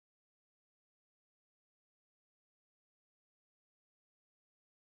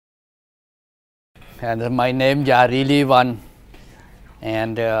And my name Yary Livan,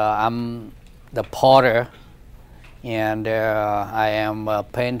 and I'm the potter, and I am a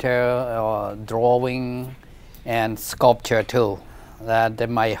painter, drawing, and sculpture too. That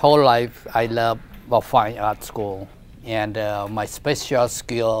my whole life I love fine art school, and my special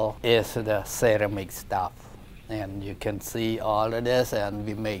skill is the ceramic stuff. And you can see all of this, and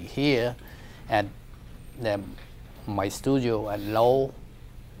we make here at my studio at Low.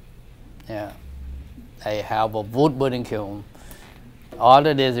 Yeah. I have a wood burning kiln. All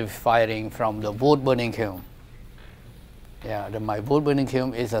of this is firing from the wood burning kiln. Yeah, my wood burning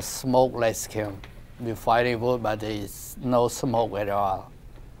kiln is a smokeless kiln. We firing wood, but there is no smoke at all.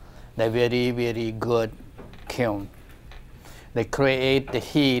 They're very, very good kiln. They create the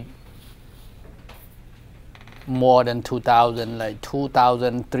heat more than 2,000, like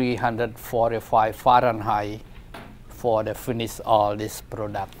 2,345 Fahrenheit for the finish all this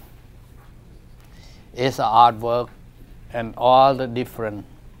product. It's an artwork and all the different,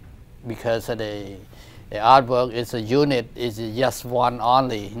 because the artwork is a unit, is just one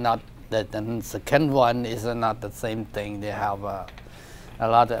only, not that the second one is not the same thing. They have a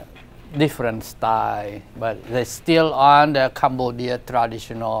lot of different style, but they're still on the Cambodia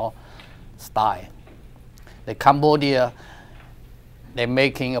traditional style. The Cambodia, they're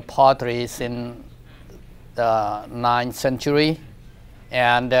making a pottery in the 9th century,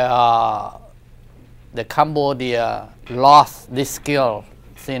 and the Cambodia lost this skill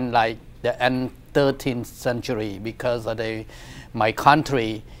since like the end 13th century, because of my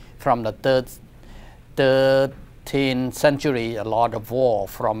country from the 13th century, a lot of war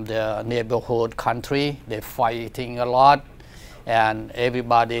from the neighborhood country. They're fighting a lot, and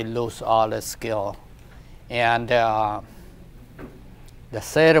everybody lose all the skill. And the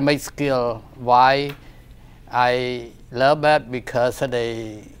ceramic skill, why I love that, because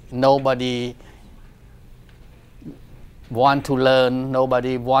nobody want to learn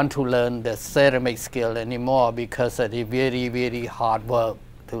the ceramic skill anymore, because it's very, very hard work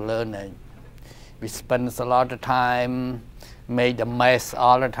to learn it. We spend a lot of time, made a mess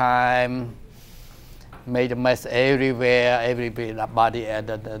all the time, made a mess everywhere, everybody,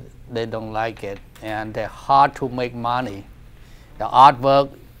 they don't like it, and they're hard to make money. The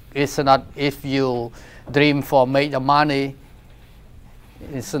artwork is not, if you dream for make the money,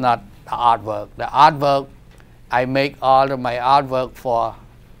 it's not the artwork. The artwork, I make all of my artwork for,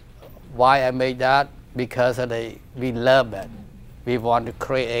 why I make that? Because we love it. We want to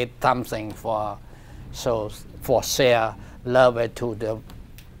create something for share, love it to the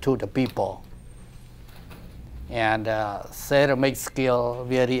people. And ceramic skill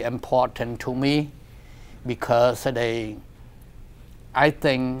very important to me, because I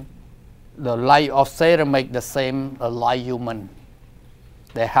think the life of ceramic the same like human.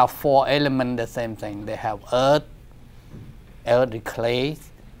 They have 4 elements, the same thing. They have earth, the clay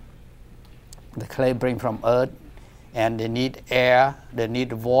bring from earth, and they need air, they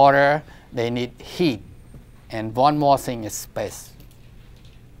need water, they need heat, and one more thing is space.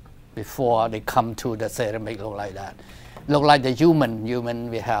 Before they come to the ceramic, look like that. Look like the human.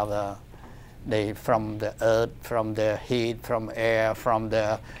 We have from the earth, from the heat, from air, from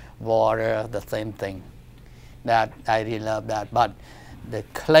the water, the same thing. That I really love that. But the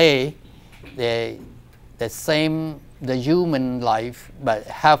clay, the same, the human life, but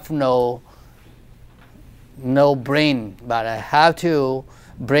have no brain. But I have to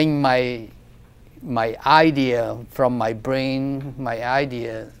bring my idea from my brain,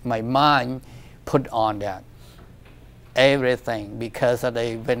 my mind, put on that. Everything, because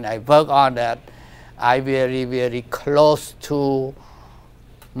when I work on that, I very, very close to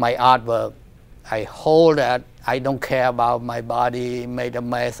my artwork. I hold that. I don't care about my body, made a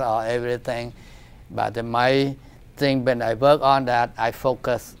mess or everything. But my thing, when I work on that, I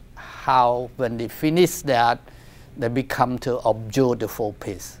focus how, when they finish that, they become to a beautiful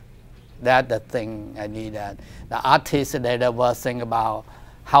piece. That's the thing I need that. The artists, they never think about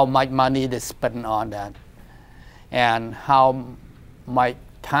how much money they spend on that, and how much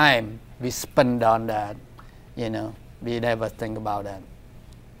time we spend on that. We never think about that.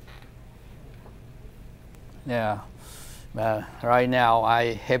 Yeah, but right now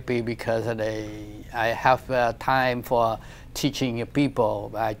I happy because I have time for teaching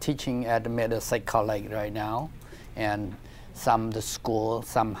people. I'm teaching at the Middlesex College right now, and some the school,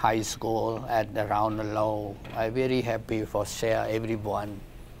 some high school at around the Low. I'm very happy for share everyone.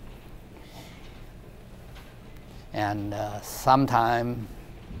 And sometime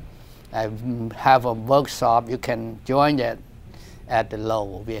I have a workshop. You can join that at the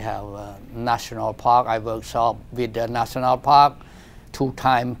Low. We have a national park. I workshop with the national park 2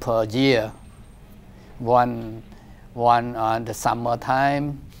 times per year. one on the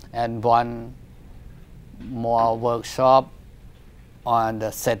summertime, and one more workshop on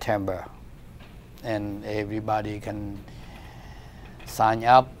the September. And everybody can sign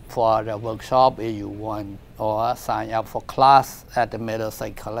up for the workshop if you want, or sign up for class at the middle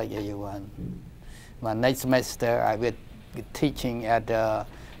psychology if you want. But next semester I will be teaching at the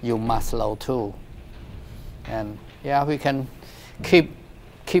U Maslow too. And yeah, we can keep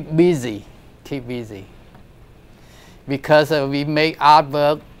busy. Because we make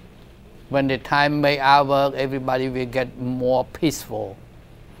artwork, when the time make artwork, everybody will get more peaceful.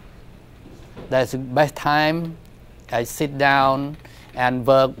 That's the best time I sit down and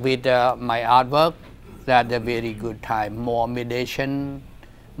work with my artwork. That's a very good time. More meditation,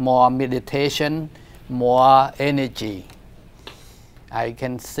 more energy. I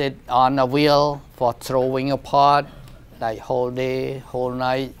can sit on a wheel for throwing apart, like whole day, whole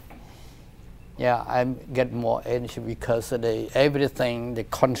night. Yeah, I get more energy because of everything they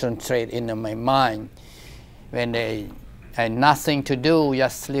concentrate in my mind. When they have nothing to do,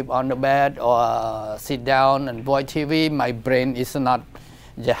 just sleep on the bed or sit down and watch TV, my brain is not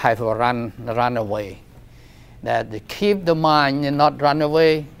just have to run away. That they keep the mind and not run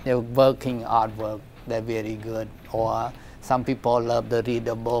away, they're working artwork, they're very good. Or some people love to read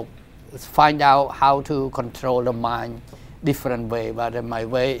a book, find out how to control the mind different way, but my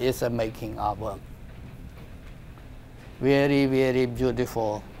way is making artwork. Very, very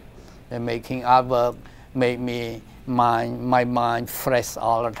beautiful. The making artwork make my mind fresh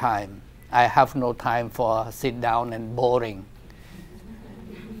all the time. I have no time for sit down and boring.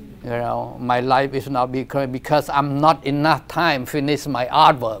 You know, my life is not because I'm not enough time finish my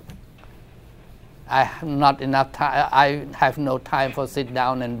artwork. I have not enough time. I have no time for sit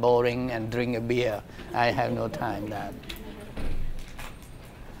down and boring and drink a beer. I have no time that.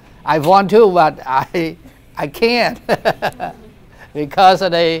 I want to, but I can't because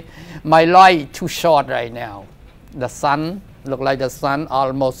my light too short right now. The sun look like the sun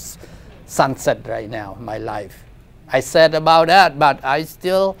almost sunset right now. My life. I said about that, but I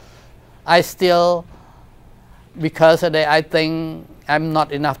still because I think I'm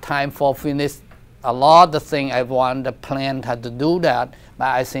not enough time for finish a lot of things I want the plan to do that, but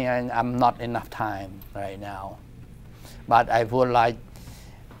I think I'm not enough time right now. But I would like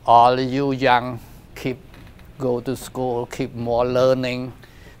all you young go to school, keep more learning,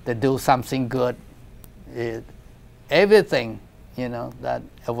 to do something good. Everything, you know, that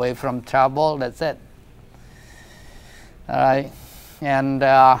away from trouble, that's it. All right, and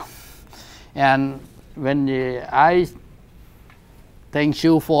when I thank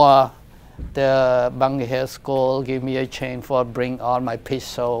you for the Bangladesh Hill School, give me a chance for bring all my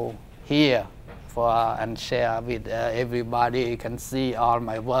pictures here and share with everybody. You can see all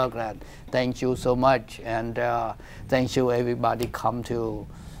my work. And thank you so much, and thank you everybody come to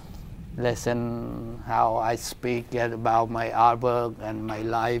listen how I speak about my artwork and my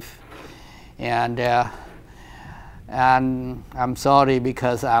life. And I'm sorry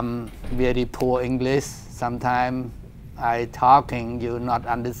because I'm very poor English. Sometimes I talking you not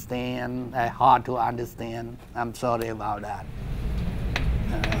understand. Hard to understand. I'm sorry about that.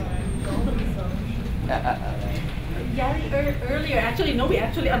 Yary, earlier, actually, no, we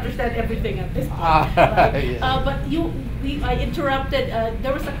actually understand everything at this point. Right? Yeah. But I interrupted,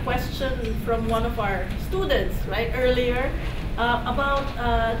 there was a question from one of our students, right, earlier, about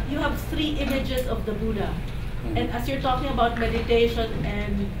you have 3 images of the Buddha. Mm-hmm. And as you're talking about meditation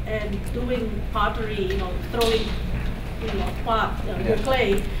and doing pottery, you know, throwing, you know, pot, your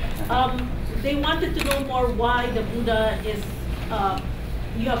clay, they wanted to know more why the Buddha is,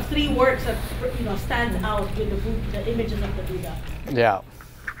 you have 3 works that, you know, stand out with the images of the Buddha. Yeah.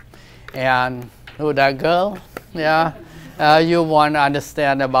 And who that girl? Yeah. You want to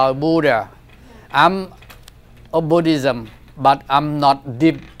understand about Buddha. I'm a Buddhism, but I'm not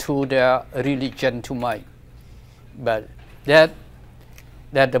deep to the religion too much. But that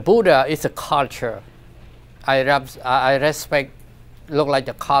the Buddha is a culture. I respect, look like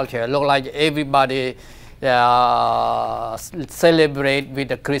the culture, look like everybody celebrate with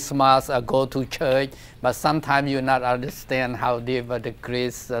the Christmas or go to church, but sometimes you not understand how deep the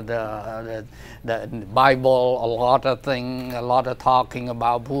Christ, the Bible, a lot of things, a lot of talking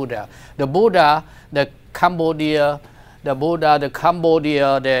about Buddha. The Buddha, the Cambodia,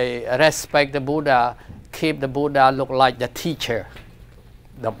 they respect the Buddha, keep the Buddha look like the teacher,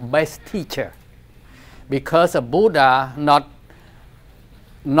 the best teacher, because the Buddha not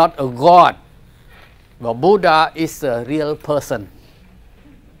a god. But Buddha is a real person,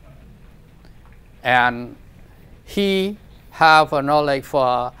 and he have a knowledge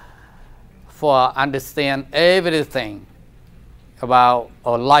for understand everything about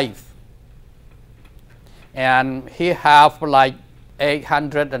our life. And he have like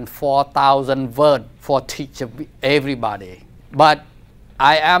 804,000 words for teach everybody. But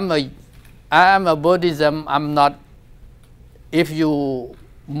I am a Buddhism. I'm not. If you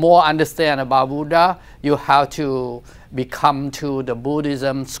more understand about Buddha, you have to become to the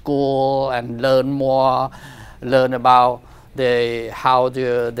Buddhism school and learn more, learn about how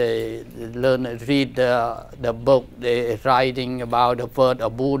they learn read the book they writing about the word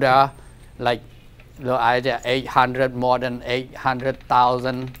of Buddha, like either 800 more than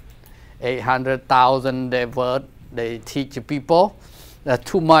 800,000 the word they teach people. That's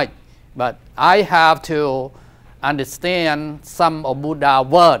too much, but I have to understand some of Buddha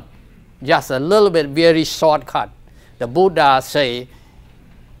word, just a little bit, very shortcut. The Buddha say,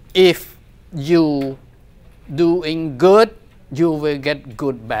 if you doing good, you will get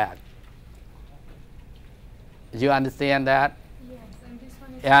good back. You understand that? Yes, and this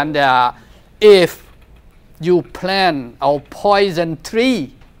one is And if you plant a poison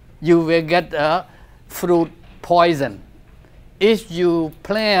tree, you will get a fruit poison. If you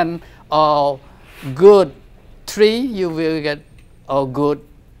plant a good tree, you will get a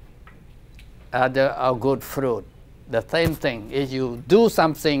good fruit. The same thing. If you do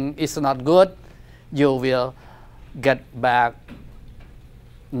something is not good, you will get back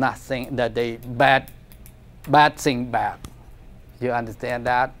nothing. That they bad thing back. You understand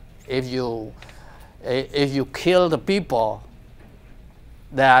that? If you kill the people,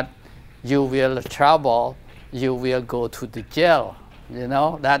 that you will trouble. You will go to the jail. You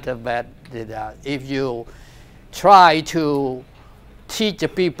know, that's a bad. If you try to teach the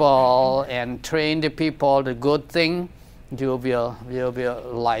people and train the people the good thing, you will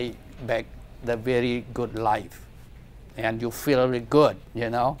like back the very good life, and you feel really good. You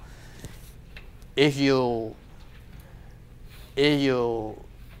know, if you hit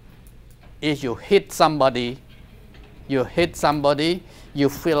somebody, you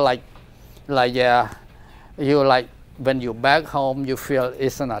feel like when you back home, you feel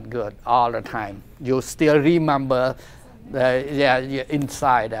it's not good all the time. You still remember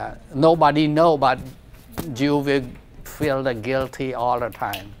inside. Nobody know, but you will feel the guilty all the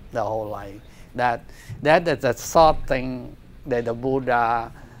time, the whole life. That is a short thing that the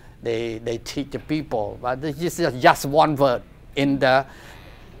Buddha they teach the people. But this is just one word in the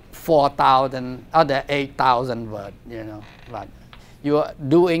 4,000 other 8,000 words. You know, but you are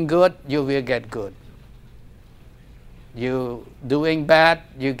doing good, you will get good. You doing bad,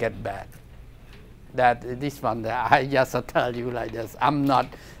 you get bad. That this one, I just tell you like this. I'm not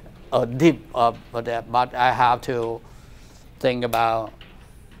a deep of that, but I have to think about.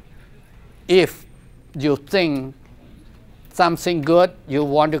 If you think something good, you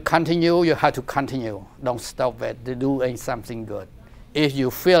want to continue, you have to continue. Don't stop at doing something good. If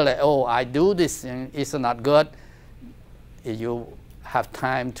you feel that, oh, I do this and it's not good, if you have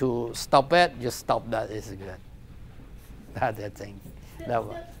time to stop it, you stop that, it's good. That's the thing. Still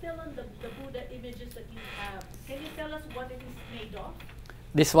on the Buddha images that you have, can you tell us what it is made of?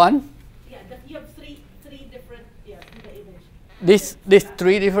 This one? Yeah, you have three different Buddha images. This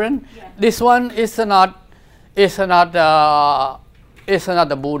three different? Yeah. This one is not the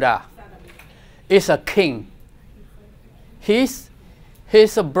Buddha. It's a king. He's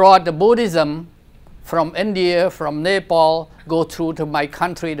brought the Buddhism from India, from Nepal, go through to my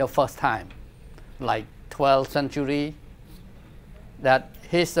country the first time, like 12th century. That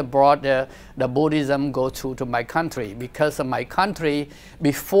he's brought the Buddhism go through to my country, because of my country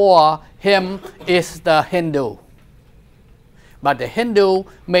before him is the Hindu. But the Hindu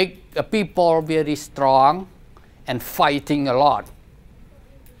make the people very strong and fighting a lot.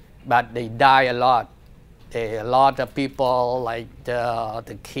 But they die a lot. A lot of people, like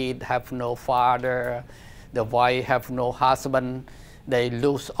the kid have no father, the wife have no husband. They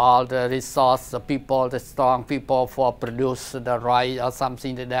lose all the resources, the strong people for produce the rice or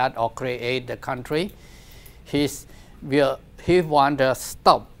something like that, or create the country. He want to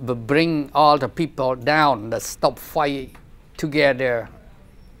stop, bring all the people down, stop fight together.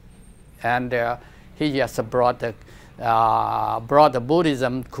 And he just brought the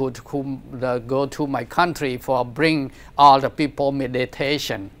Buddhism to go to my country for bring all the people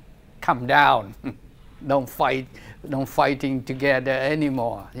meditation, come down, don't fighting together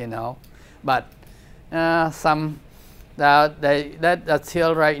anymore, you know. But some that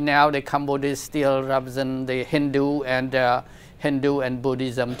still right now the Cambodia still represent the Hindu and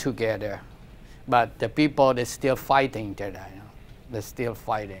Buddhism together. But the people they're still fighting today. You know? They're still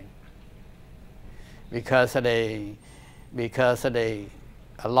fighting because they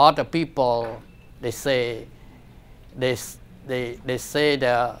a lot of people, they say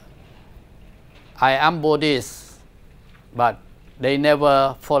that I am Buddhist, but they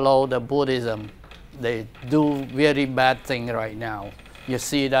never follow the Buddhism. They do very bad thing right now. You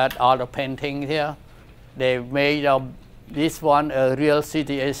see that all the painting here? They made this one a real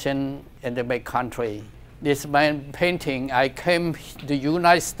situation in the big country. This painting, I came to the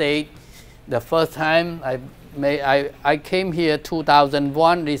United States the first time I came here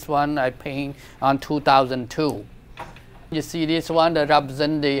 2001. This one I paint on 2002. You see this one that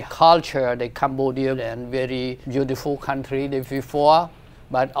represents the culture, the Cambodia, and very beautiful country before,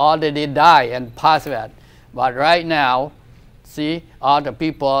 but already died and passed that. But right now, see, all the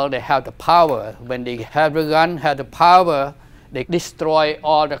people, they have the power. When they have the gun, have the power, they destroy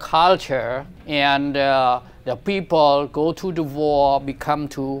all the culture, and the people go to the war, become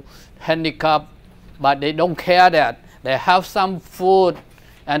too handicapped, but they don't care that. They have some food,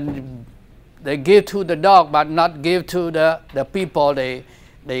 and they give to the dog, but not give to the people. They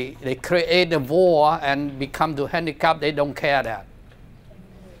create the war and become too handicapped. They don't care that.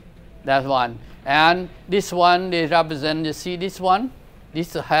 That's one. And this one, they represent, you see this one?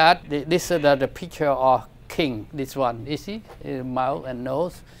 This hat, this is the picture of king, this one. You see, mouth and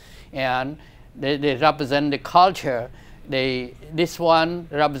nose. And they represent the culture. This one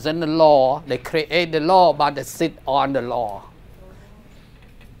represents the law. They create the law, but they sit on the law.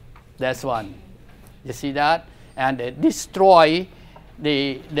 That's one. You see that? And they destroy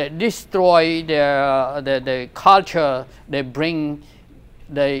the culture. They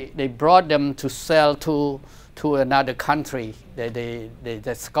brought them to sell to another country.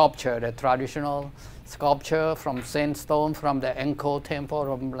 The sculpture, the traditional sculpture from sandstone, from the Angkor temple,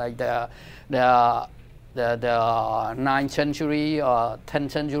 from like the 9th century or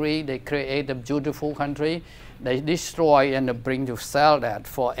 10th century. They create a beautiful country. They destroy and they bring to sell that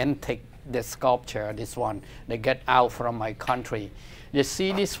for antique, the sculpture, this one. They get out from my country. You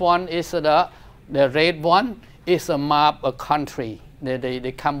see this one is the red one is a map of country.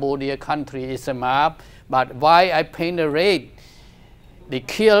 The Cambodia country is a map. But why I paint the red? They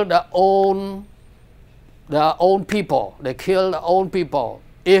kill their own people. They kill their own people.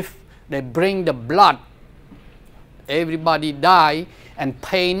 If they bring the blood, everybody die, and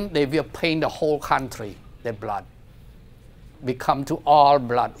paint, they will paint the whole country. The blood become to all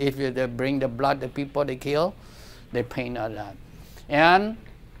blood. If they bring the blood, the people they kill, they paint on that. And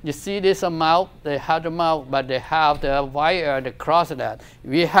you see this mouth, they have the mouth, but they have the wire, the cross that.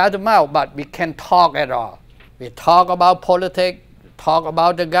 We have the mouth, but we can't talk at all. We talk about politics, talk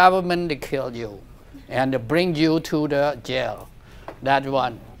about the government, they kill you. And they bring you to the jail. That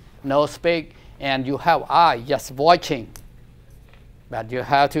one, no speak, and you have eye, just watching. But you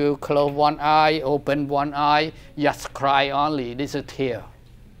have to close one eye, open one eye, just cry only. This is tear,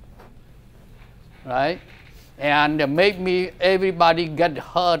 right? And make everybody get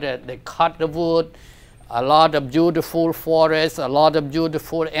hurt. They cut the wood, a lot of beautiful forests, a lot of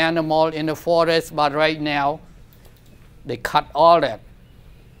beautiful animals in the forest. But right now, they cut all that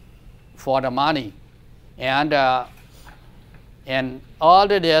for the money, and all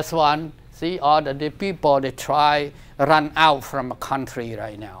this one. See, all the people, they try run out from a country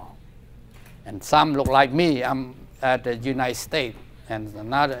right now. And some look like me, I'm at the United States. And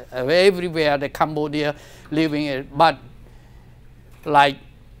another, everywhere, the Cambodia living it. But like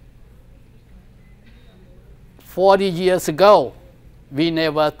 40 years ago, we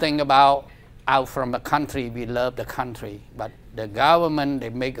never think about out from the country. We love the country. But the government, they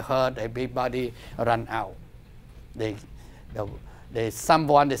make hurt, everybody run out.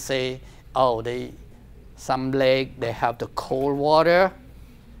 Someone, they say, oh, some lake, they have the cold water.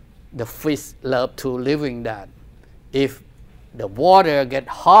 The fish love to live in that. If the water get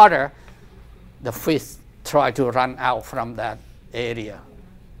hotter, the fish try to run out from that area.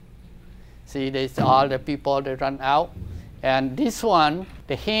 See, there's all the people that run out. And this one,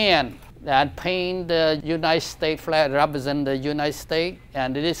 the hand that paint the United States flag represent the United States.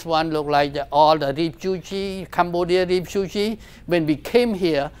 And this one look like all the refugee, Cambodia refugee. When we came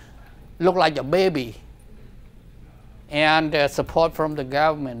here, look like a baby. And support from the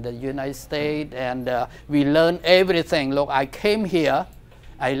government, the United States, and we learn everything. Look, I came here,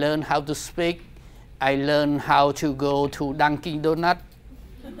 I learned how to speak, I learned how to go to Dunkin' Donut,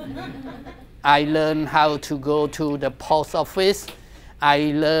 I learned how to go to the post office,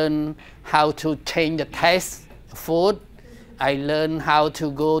 I learned how to change the taste food, I learned how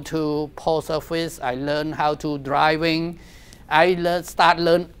to go to post office, I learned how to driving, start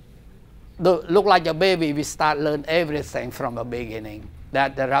learn. Look like a baby, we start learn everything from the beginning.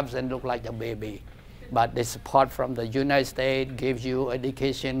 That the represent look like a baby. but the support from the United States gives you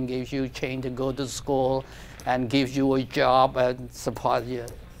education, gives you chance to go to school, and gives you a job and support you,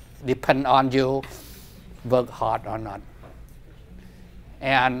 depend on you, work hard or not.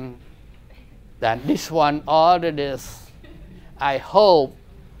 And then this one, all of this, I hope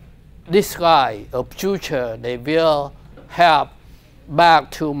this guy of future, they will help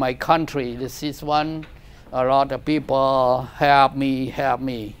back to my country. This is one, a lot of people help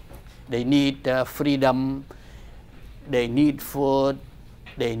me. They need freedom, they need food,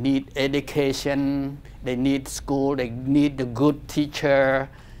 they need education, they need school, they need a good teacher,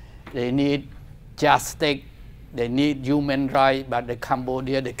 they need justice, they need human rights, but the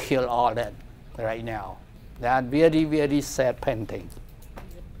Cambodia, they kill all that right now. That very, very sad painting.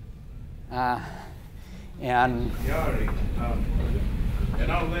 And Yary, in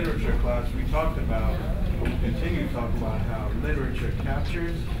our literature class, we talked about, we continue to talk about how literature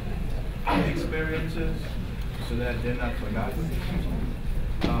captures experiences so that they're not forgotten.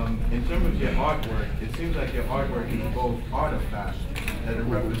 In terms of your artwork, it seems like your artwork is both artifact, that it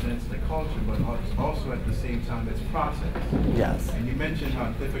represents the culture, but also at the same time it's process. yes. And you mentioned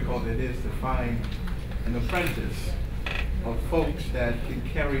how difficult it is to find an apprentice of folks that can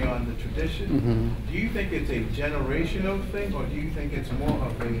carry on the tradition. Do you think it's a generational thing, or do you think it's more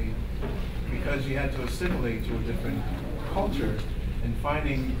of a, because you had to assimilate to a different culture, and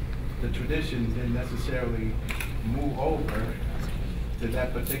finding the tradition didn't necessarily move over to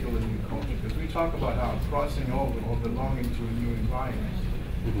that particular new culture? Because we talk about how crossing over or belonging to a new environment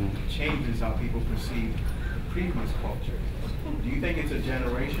changes how people perceive the previous culture. Do you think it's a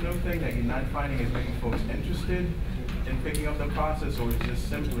generational thing that you're not finding as many folks interested in picking up the process, or it's just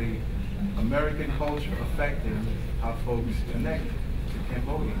simply American culture affecting how folks connect to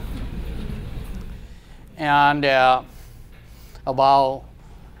Cambodia? And about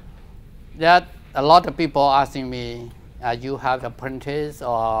that, a lot of people asking me, you have apprentice,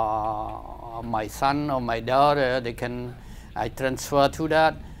 or my son or my daughter, I transfer to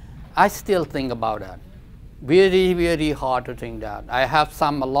that. I still think about that. Very, very hard to think that. I have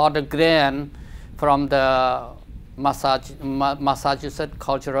a lot of grant from the Massachusetts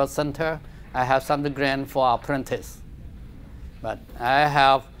Cultural Center. I have some grant for apprentice. But I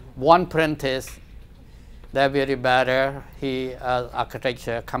have one apprentice, they're very better. He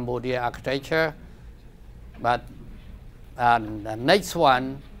architecture, Cambodia architecture. But the next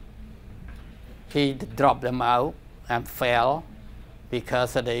one, he dropped them out and failed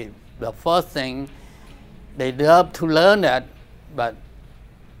because the first thing, they love to learn that, but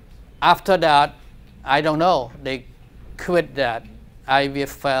after that, I don't know, they quit that. I will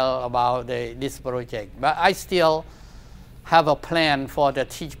fail about this project, but I still have a plan for the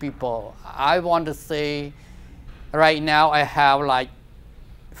teach people. I want to say, right now I have like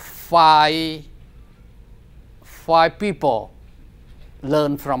five people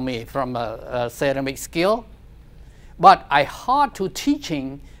learn from me from a ceramic skill, but I hard to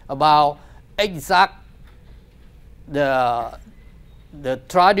teaching about exact the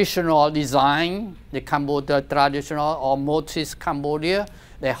traditional design, the Cambodia traditional or Motis Cambodia,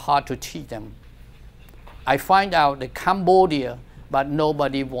 they're hard to teach them. I find out the Cambodia, but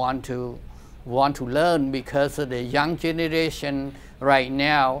nobody want to learn because of the young generation right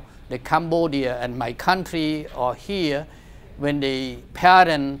now, the Cambodia and my country or here, when the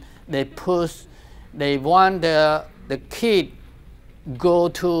parent, they want the kid go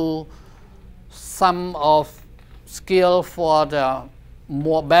to some of skill for the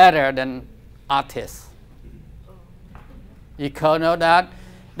more better than artists. You can know that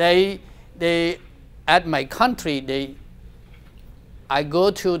they at my country, I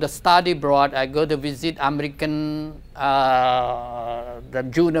go to the study abroad, I go to visit American,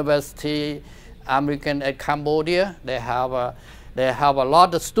 the university, American at Cambodia. They have a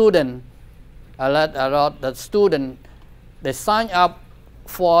lot of students, they sign up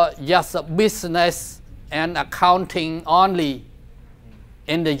for just a business and accounting only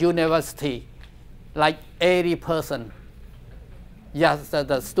in the university, like 80%. Yes,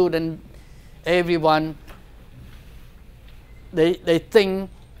 the student, everyone, they think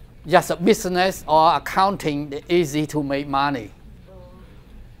just a business or accounting is easy to make money.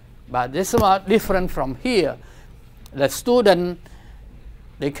 But this is different from here. The student,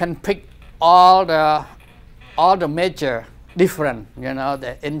 they can pick all the major different, you know,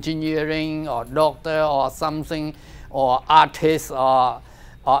 the engineering or doctor or something, or artist or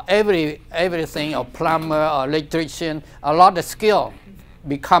everything, or plumber or electrician. A lot of skill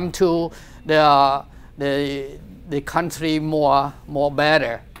become to the country more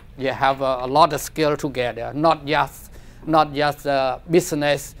better. You have a lot of skill together, not just not just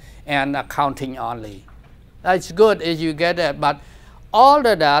business and accounting only. That's good if you get it, but all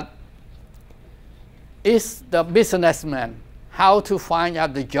of that is the businessman. How to find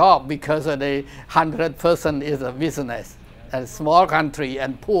out the job, because the 100% is a business, a small country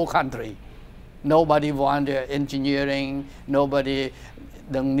and poor country. Nobody wants engineering, nobody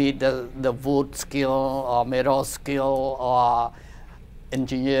don't need the wood skill or metal skill or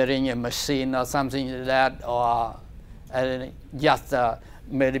engineering a machine or something like that, or just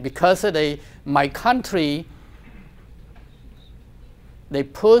maybe because my country, they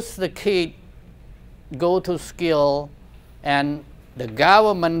push the kid go to school, and the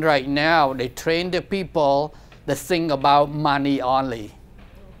government right now, they train the people that think about money only,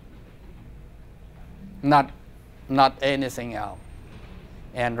 not anything else.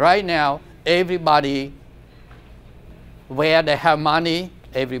 And right now, everybody, where they have money,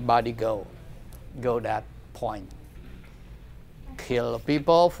 everybody go that point. Kill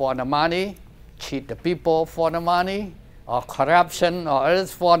people for the money, cheat the people for the money, or corruption, or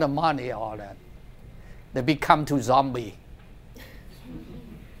else for the money, all that. They become too zombie.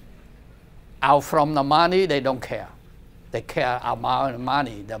 Out from the money, they don't care. They care about the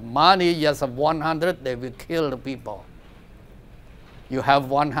money. The money, just 100, they will kill the people. You have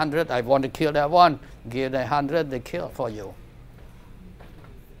 100, I want to kill that one. Give the 100, they kill for you.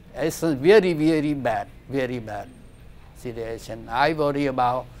 It's a very, very bad situation. I worry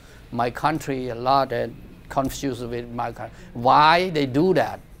about my country a lot and confused with my country. Why they do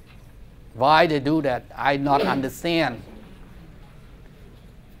that? Why they do that? I not understand.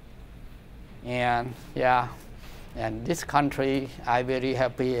 And yeah, and this country, I very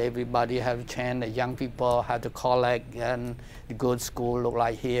happy. Everybody have a chance. The young people have to collect and good school look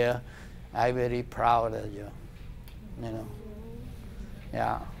like here. I very proud of you. You know,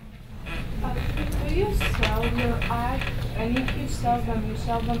 yeah. Do you sell your art, and if you sell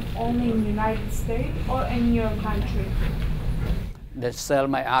them only in the United States or in your country? They sell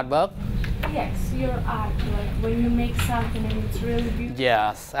my artwork? Yes, your art, like when you make something and it's really beautiful.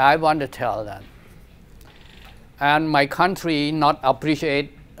 Yes, I want to tell that. And my country not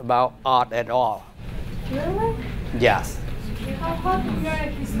appreciate about art at all. Really? Yes. How come you're a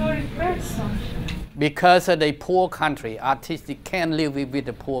historic person? Because of the poor country, artists can't live with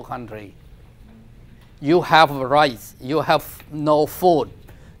the poor country. You have rights, you have no food,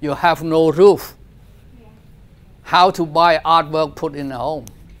 you have no roof. Yeah. How to buy artwork put in a home?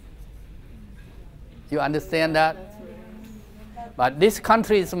 You understand that? But this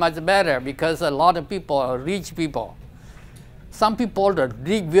country is much better because a lot of people are rich people. Some people are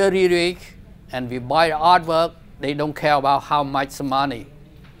very rich and we buy artwork, they don't care about how much money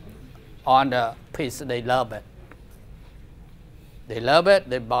on the piece, they love it. They love it,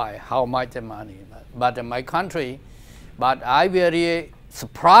 they buy how much money. But in my country, but I very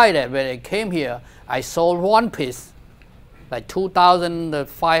surprised that when I came here, I sold one piece, like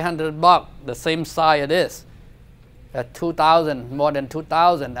 2,500 bucks, the same size it is. At 2,000, more than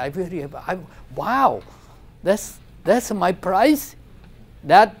 2,000. Wow, that's my price.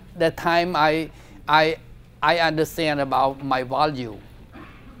 That time I understand about my value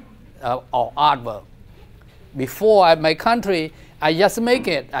of artwork. Before at my country, I just make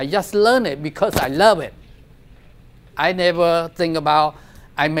it. I just learn it because I love it. I never think about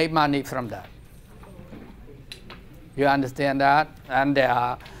I make money from that. You understand that?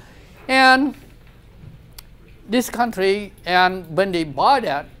 And this country, and when they buy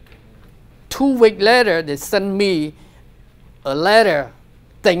that, 2 weeks later, they send me a letter,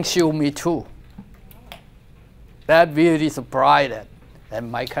 thank you, me too. That really surprised it,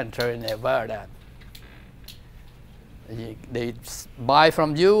 and my country never that. They buy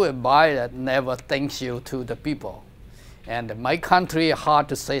from you and buy that, never thanks you to the people. And my country, hard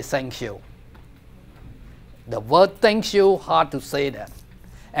to say thank you. The word thank you, hard to say that.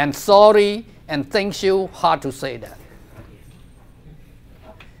 And sorry and thank you, hard to say that.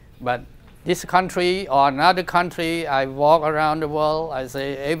 But this country or another country, I walk around the world, I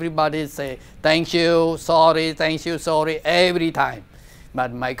say, everybody say, thank you, sorry, every time.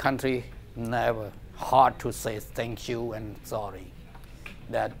 But my country, never. Hard to say thank you and sorry.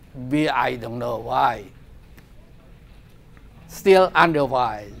 I don't know why. Still under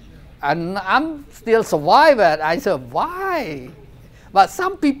why. And I'm still surviving. I said, why? But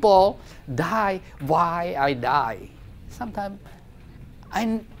some people die, why I die? Sometimes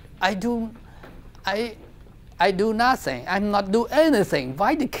I do nothing. I'm not do anything.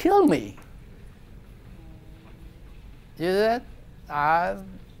 Why they kill me? You know that?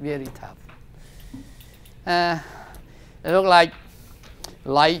 Very tough. It looks like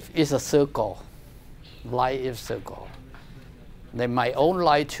life is a circle. Life is a circle. Then my own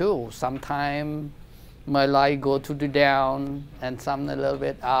light too. Sometimes my light go to the down and some a little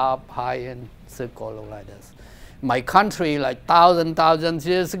bit up, high and circle like this. My country like thousands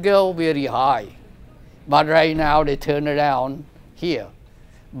years ago very high, but right now they turn around here.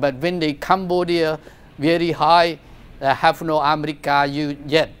 But when the Cambodia very high, they have no America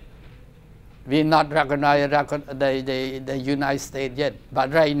yet. We not recognize the United States yet.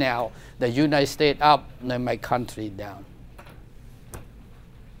 But right now, the United States up, and my country down.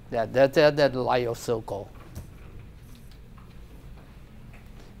 That's the light of circle.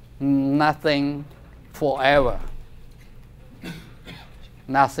 Nothing forever.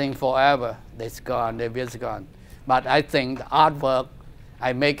 Nothing forever. It's gone, it's gone. But I think the artwork,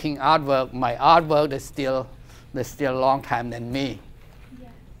 I'm making artwork, my artwork is still a long time than me.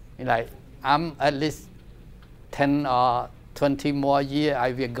 Yeah. Like, I'm at least 10 or 20 more years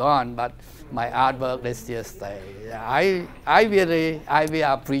I will gone, but my artwork they still stay. I really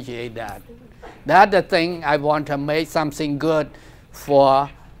appreciate that. That's the thing I want to make something good for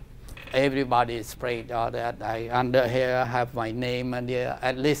everybody spread all that. I under here have my name and here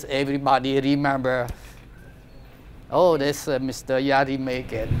at least everybody remember. Oh, this Mr. Yary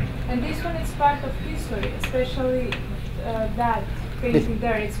make it. And this one is part of history, especially that painting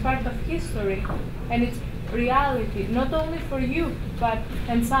there. It's part of history, and it's reality, not only for you, but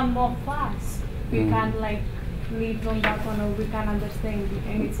and some of us. We can like live on that one, or we can understand it,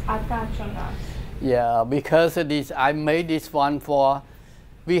 and it's attached on us. Yeah, because of this, I made this one for.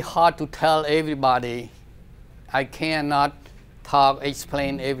 We hard to tell everybody. I cannot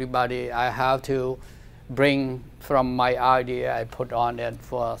explain everybody. I have to bring from my idea. I put on it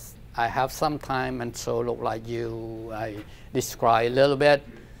first. I have some time and so look like you. I describe a little bit,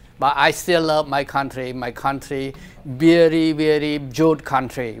 but I still love my country. My country, very good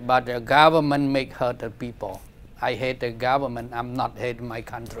country, but the government make hurt the people. I hate the government. I'm not hate my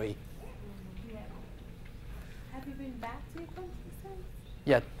country. Have you been back to your country since?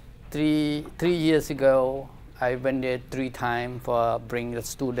 Yeah, three years ago, I went there 3 times for bring the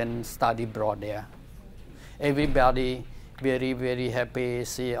students study abroad there. Everybody very happy,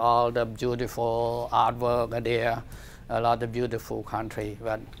 see all the beautiful artwork there, a lot of beautiful country,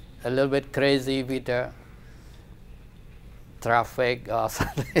 but a little bit crazy with the traffic or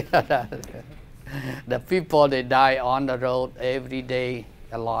something like that. The people, they die on the road every day,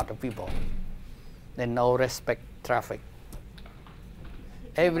 a lot of people. They no respect traffic.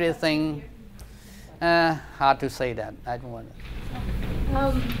 Everything, hard to say that, I don't want to.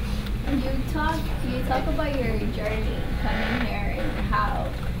 You talk about your journey coming here and how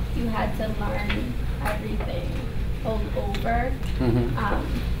you had to learn everything all over.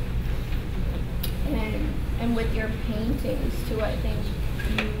 And with your paintings too, I think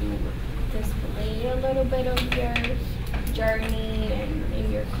you display a little bit of your journey and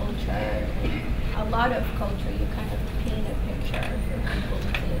in your culture, and a lot of culture. You kind of paint a picture for people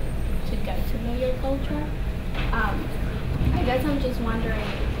to get to know your culture. I guess I'm just wondering,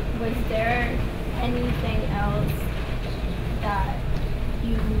 was there anything else that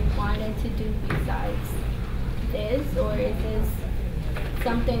you wanted to do besides this, or is this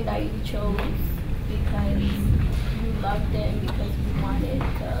something that you chose because you loved it and because you wanted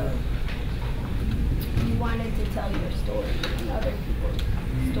to tell your story and other people's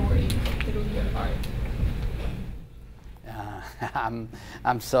stories through your art?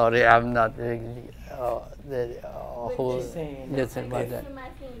 I'm sorry, I'm not really who listen about that.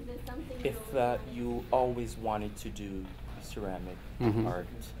 If you always wanted to do ceramic art,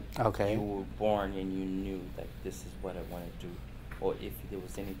 okay, you were born and you knew that this is what I want to do, or if there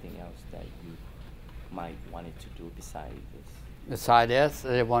was anything else that you might wanted to do besides this. Besides this,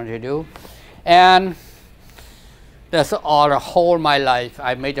 I want to do, and that's all the whole my life.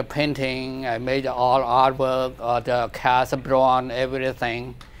 I made a painting, I made all artwork, or the cast bronze,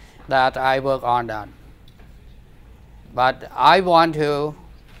 everything that I work on that. But I want to,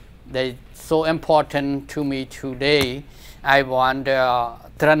 they're so important to me today, I want to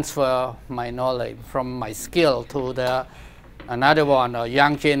transfer my knowledge from my skill to the another one, a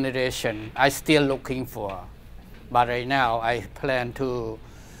young generation. I still looking for. But right now I plan to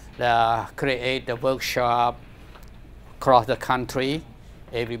create a workshop across the country.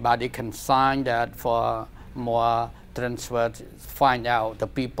 Everybody can sign that for more transfer, find out the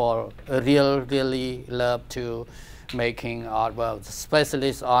people really love to making artwork,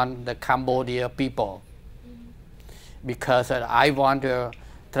 especially on the Cambodia people. Because I want to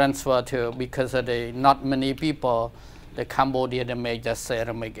transfer to, because of the not many people, the Cambodia they make just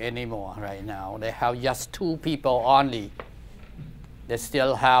ceramic anymore right now. They have just 2 people only. They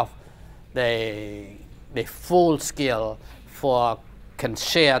still have the full skill for can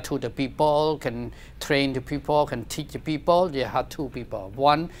share to the people, can train the people, can teach the people. They have two people.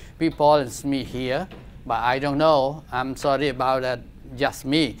 One people is me here, but I don't know. I'm sorry about that, just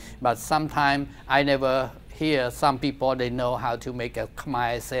me. But sometimes I never hear some people, they know how to make a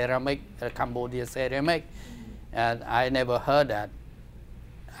Khmer ceramic, a Cambodia ceramic, and I never heard that.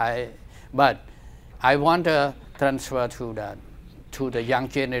 But I want to transfer to that, to the young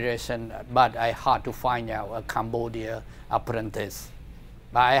generation, but I had to find out a Cambodia apprentice.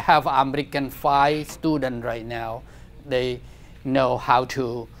 But I have American 5 students right now. They know how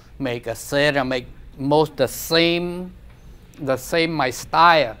to make a ceramic, most the same my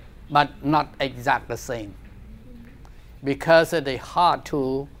style, but not exact the same. Because they hard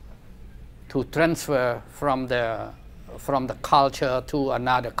to transfer from the culture to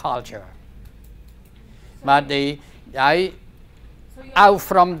another culture. But out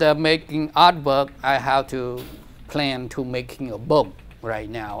from the making artwork, I have to plan to making a book. Right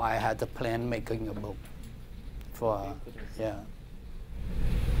now, I have to plan making a book for, yeah.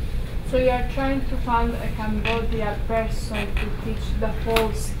 So you are trying to find a Cambodia person to teach the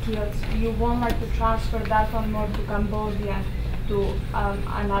whole skills. You won't like to transfer that one more to Cambodia, to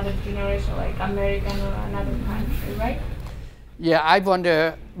another generation, like American or another country, right? Yeah, I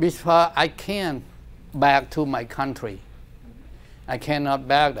wonder before I can back to my country. I cannot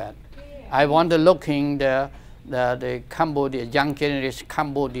back that. I want to looking the Cambodia, young generation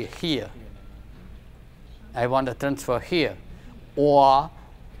Cambodia here. I want to transfer here. Or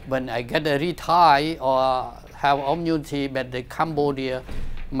when I get a retire or have immunity, but the Cambodia,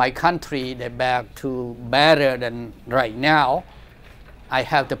 my country, they back to better than right now. I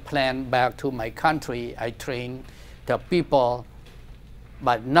have to plan back to my country. I train the people,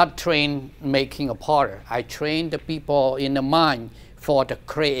 but not train making a potter. I train the people in the mind for the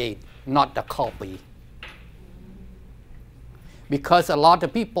create, not the copy. Because a lot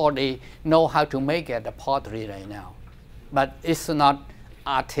of people, they know how to make it, the pottery right now. But it's not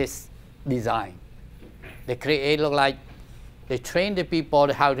artist design. They create look like, they train the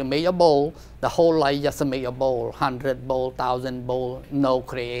people how to make a bowl, the whole life just make a bowl, 100 bowl, 1,000 bowl, no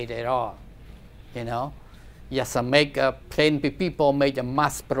create at all, you know? Just make a train people make a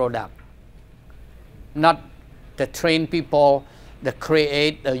mass product. Not the train people that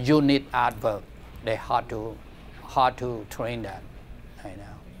create a unit artwork. They hard to train that right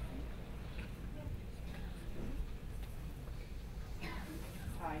now.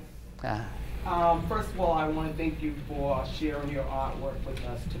 Hi. First of all, I want to thank you for sharing your artwork with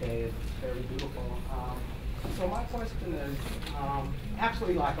us today. It's very beautiful. So my question is,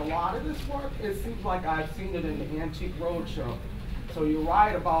 actually, like a lot of this work, it seems like I've seen it in the Antique Roadshow. So you're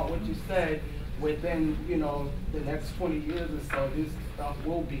right about what you said. Within, you know, the next 20 years or so, this stuff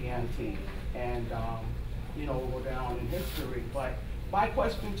will be antique, and you know, will go down in history. But my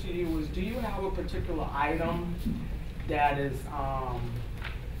question to you is, do you have a particular item that is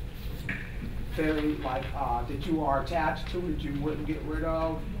very like that you are attached to, that you wouldn't get rid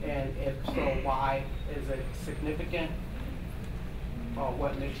of, and if so, why? Is it significant?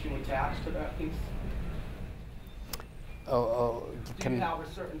 What makes you attached to that piece? Do you have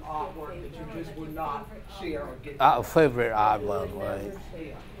a certain artwork that you just would not share or get? Favorite artwork, right?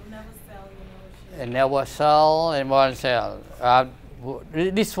 Yeah. Never sell and won't sell.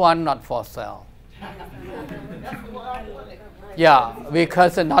 This one not for sale. Yeah,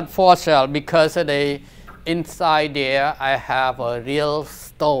 because not for sale, because they inside there I have a real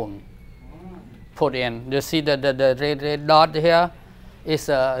stone put in. You see the red dot here is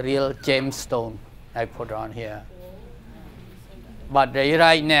a real gemstone I put on here. But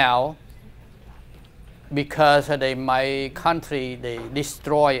right now, because my country, they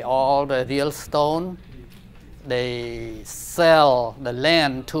destroy all the real stone, they sell the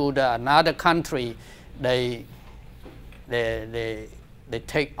land to another country. They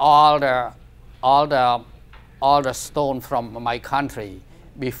take all the stone from my country.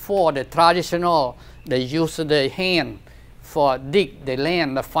 Before the traditional, they use the hand for dig the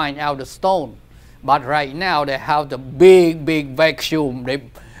land to find out the stone. But right now they have the big vacuum. They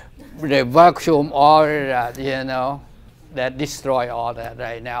vacuum all that, you know, that destroy all that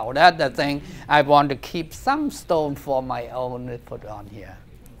right now. That's the thing. I want to keep some stone for my own to put on here.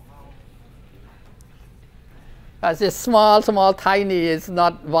 As it's small, tiny, it's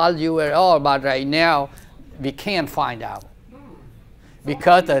not value at all, but right now we can't find out.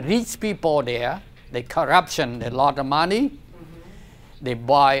 Because the rich people there, the corruption, a lot of money, they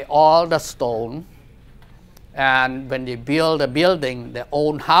buy all the stone, and when they build a building, their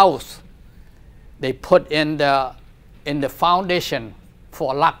own house, they put in the foundation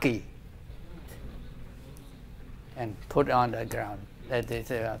for lucky. and put on the ground. That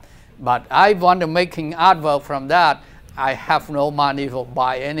is, but I want to making artwork from that. I have no money to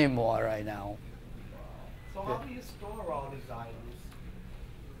buy anymore right now. So how do you store all these items?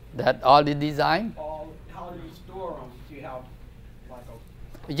 That all the design? How do you store them? Do you have like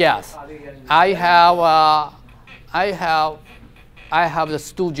a... Yes, Are they in I have the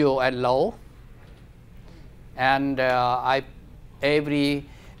studio at Low, and every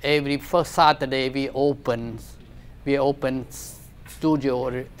first Saturday we open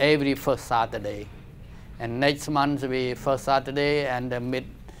studio every first Saturday, and next month we first Saturday and the mid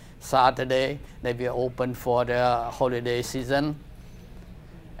Saturday they will open for the holiday season,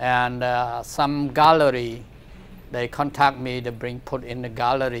 and some gallery they contact me to put in the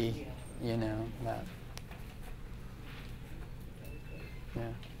gallery, you know. Yeah.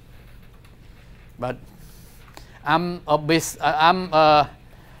 But I'm a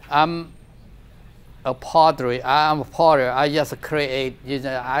potter. I just create. You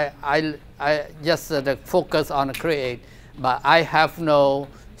know, I just focus on create, but I have no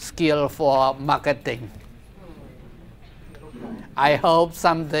skill for marketing. I hope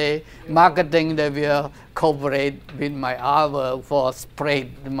someday marketing they will cooperate with my artwork for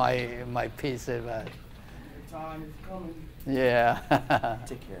spread my pieces. Your time is coming. Yeah.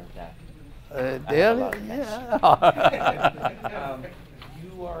 Take care of that. Really? Yeah.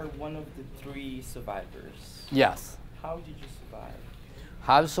 You are one of the 3 survivors. Yes. How did you survive?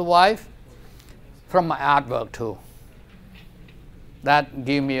 How to survive? From my artwork too. That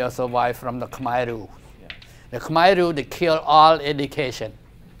give me a survive from the Khmer rule. Yeah. The Khmer rule, they kill all education.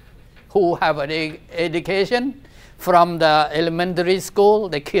 Who have an education from the elementary school,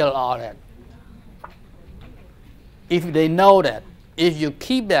 they kill all that. If they know that, if you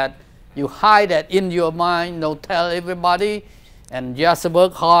keep that, you hide that in your mind, don't tell everybody, and just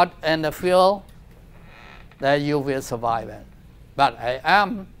work hard in the field, then you will survive it. But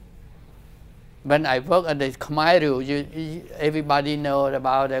when I work at the Khmer rule, everybody knows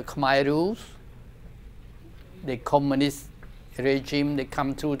about the Khmer rules, the communist regime, they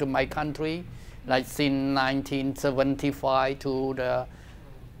come through to my country, like since 1975 to the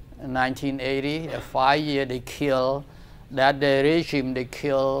 1980, 5 years they kill, that the regime, they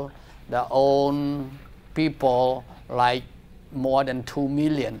kill their own people like more than 2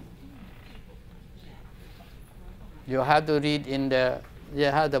 million. You have to read in the, you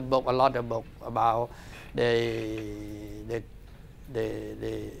have the book, a lot of book about the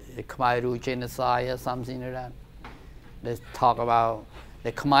Khmer Rouge genocide or something like that. They talk about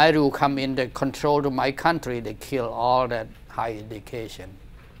the Khmer Rouge come in the control of my country, they kill all that high education.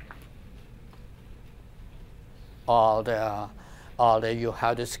 All the you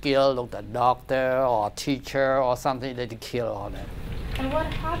have the skill, look at doctor or teacher or something, they kill all that. And what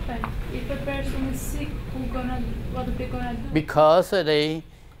happens if a person is sick? What are they gonna do? Because they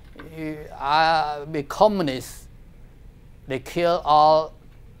the communists, they kill all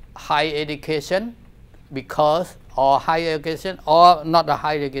high education, because or high education or not a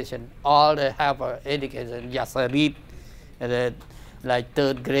high education, all they have education, just read like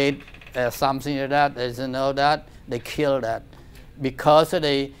 3rd grade, something like that. They know that they kill that, because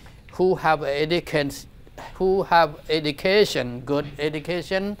they who have education, good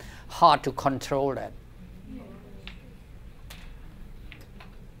education, hard to control that.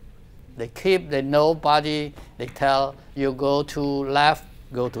 They keep, they nobody, they tell you go to left,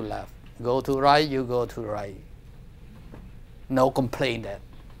 go to left. Go to right, you go to right. No complaint that.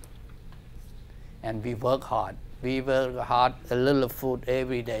 And we work hard. We work hard, a little food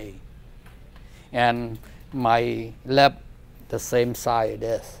every day. And my lab, the same size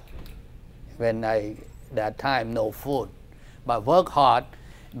this. When that time, no food. But work hard.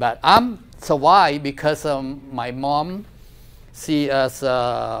 But I'm survived because my mom, she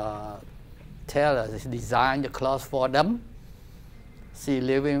tell us, design the clothes for them. She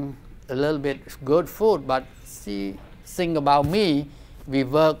living a little bit good food, but she think about me. We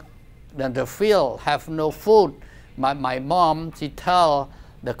work in the field, have no food. My mom, she tell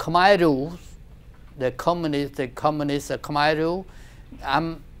the Khmer rules, the communist Khmer rule,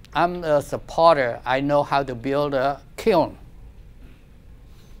 I'm a supporter. I know how to build a kiln.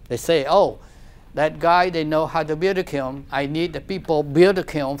 They say, oh, that guy, they know how to build a kiln. I need the people build a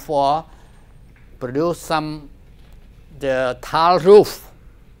kiln for produce the tile roof.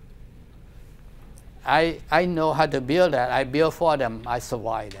 I know how to build that. I build for them. I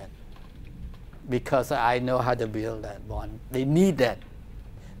survive that because I know how to build that one. They need that,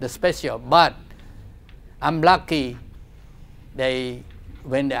 the special. But I'm lucky.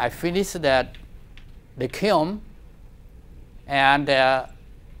 When I finished that, the kiln, and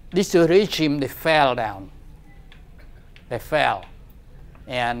this regime, they fell down. they fell.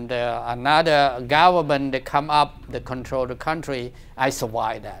 And another government, they come up, they control the country, I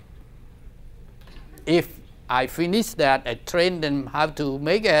survived that. If I finish that, I train them how to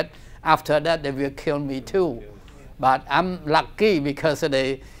make it, after that they will kill me too. But I'm lucky because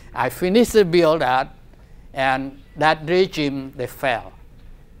I finished the build that, and that regime, they fell.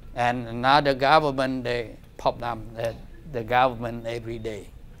 And another government, they pop up the government every day.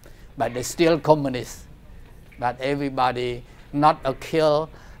 But they're still communist. But everybody, not kill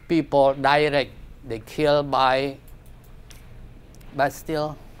people direct, they kill by, but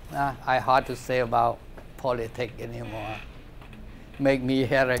still, I hard to say about politics anymore. Make me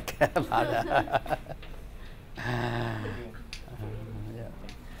headache about that.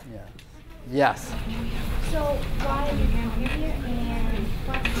 Yes. So why you come here and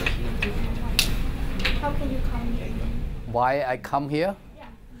what did you do? How can you come here? Why I come here? Yeah.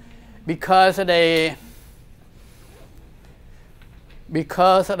 Because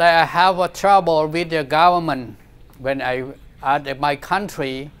I have a trouble with the government. When at my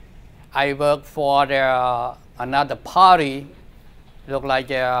country, I work for another party, look like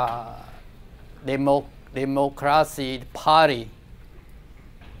a democracy party,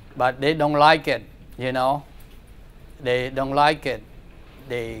 but they don't like it, you know. They don't like it.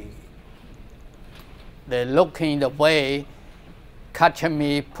 They're looking the way, catching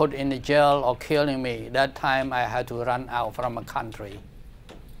me, put in the jail or killing me. That time I had to run out from a country.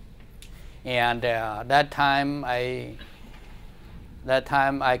 And that time I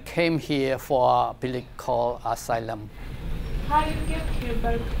came here for political asylum. How you get here?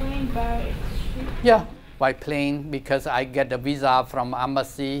 By plane, by ship? Yeah, by plane, because I get a visa from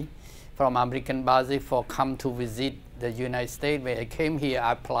embassy, from American embassy for come to visit the United States. When I came here,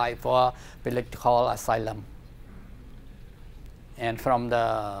 I applied for political asylum. And from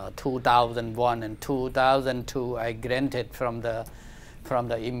the 2001 and 2002, I granted from the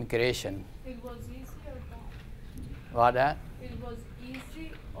immigration. It was easy or not? What that? It was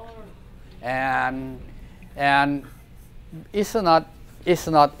easy or? And it's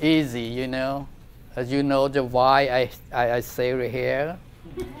not easy, you know. As you know, why I say here.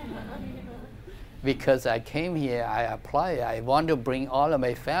 Because I came here, I apply. I want to bring all of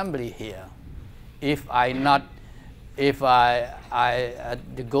my family here. If I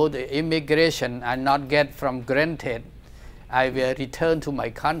go to immigration and not get from granted, I will return to my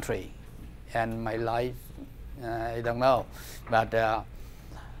country, and my life, I don't know. But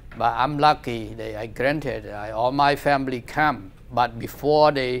I'm lucky. I granted. All my family come. But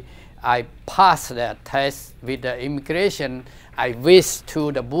before I pass that test with the immigration, I wish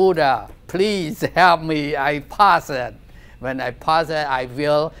to the Buddha, please help me. I pass it. When I pass it, I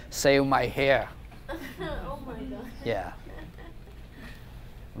will save my hair. Oh my God. Yeah.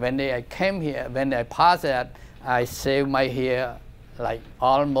 When I came here, when I passed it, I saved my hair like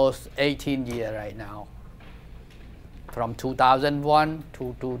almost 18 years right now. From 2001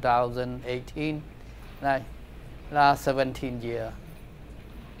 to 2018, like last 17 years.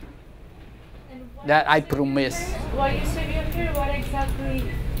 That I promise. What you said your hair, what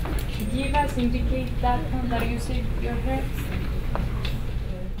exactly give us, indicate that you saved your hair?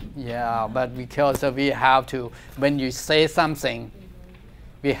 Yeah, but because we have to, when you say something,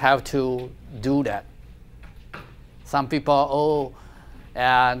 we have to do that. Some people,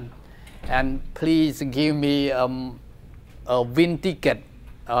 and please give me a win ticket,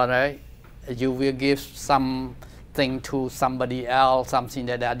 all right? You will give something to somebody else, something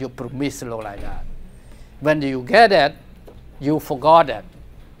like that. You promise like that. When you get it, you forgot it.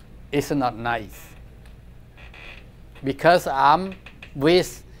 It's not nice. Because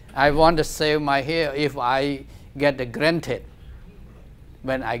I want to save my hair if I get the granted.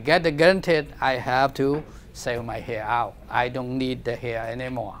 When I get the granted, I have to save my hair out. I don't need the hair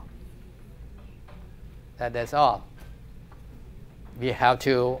anymore. That's all. We have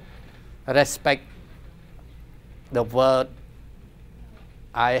to respect the word.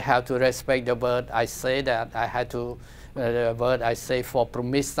 I have to respect the word. I say that. I have to, the word I say for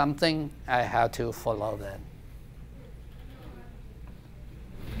promise something, I have to follow that.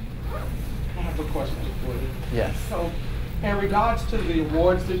 I have a question for you. Yes. So, in regards to the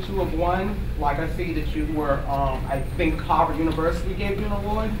awards that you have won, like I see that you were, I think Harvard University gave you an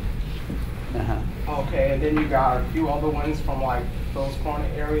award. Okay, and then you got a few other ones from like those corner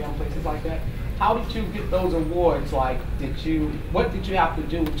area and places like that. How did you get those awards? Like, what did you have to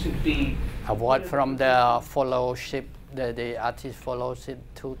do to be? Award from the fellowship, the artist fellowship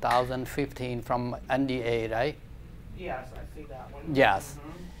 2015 from NDA, right? Yes, I see that one. Yes.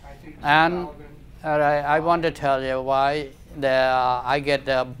 I see And I want to tell you why I get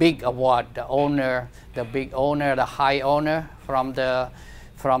the big award, the big owner, the high owner from the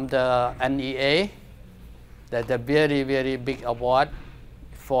NEA. That's a very, very big award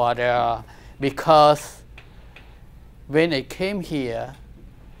for because when I came here,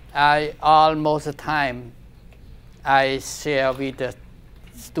 I almost the time I share with the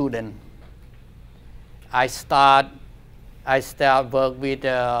student. I start work with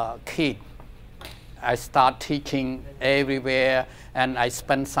the kid. I start teaching everywhere, and I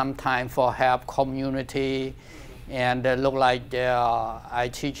spend some time for help community. And look like I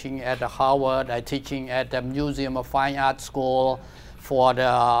teaching at the Harvard. I teaching at the Museum of Fine Art School for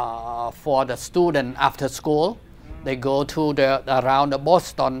the student after school. They go to around the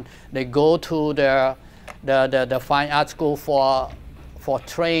Boston. They go to the Fine Art School for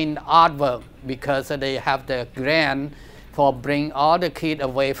trained artwork because they have the grant for bring all the kids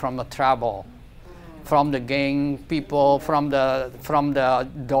away from the travel, from the gang people, from the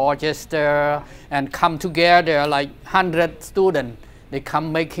Dorchester, and come together like 100 students. They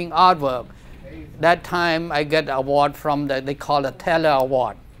come making artwork. That time I get award from they call it Taylor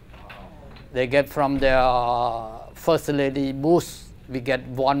Award. They get from the First Lady Bush. We get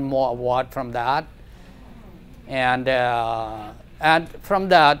one more award from that, and from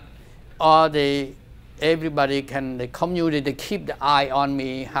that, everybody the community keep the eye on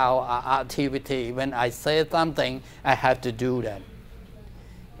me, how activity. When I say something, I have to do that.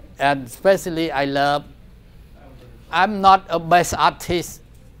 And especially I'm not a best artist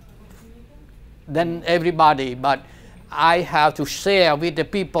than everybody, but I have to share with the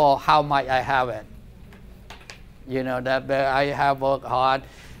people how much I have it. You know, that I have worked hard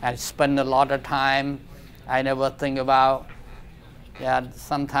and spend a lot of time. I never think about,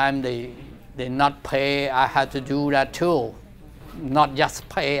 sometimes they not pay, I have to do that too. Not just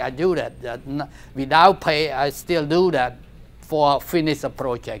pay, I do that. Without pay, I still do that for finish a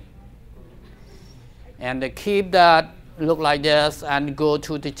project. And they keep that look like this and go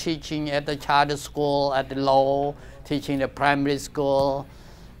to the teaching at the charter school, at the law, teaching the primary school.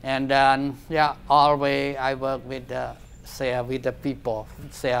 And then, always I work with share with the people,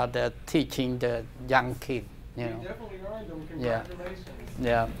 share the teaching the young kids. You know. definitely earned them. Congratulations.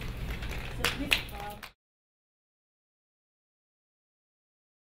 Yeah. So,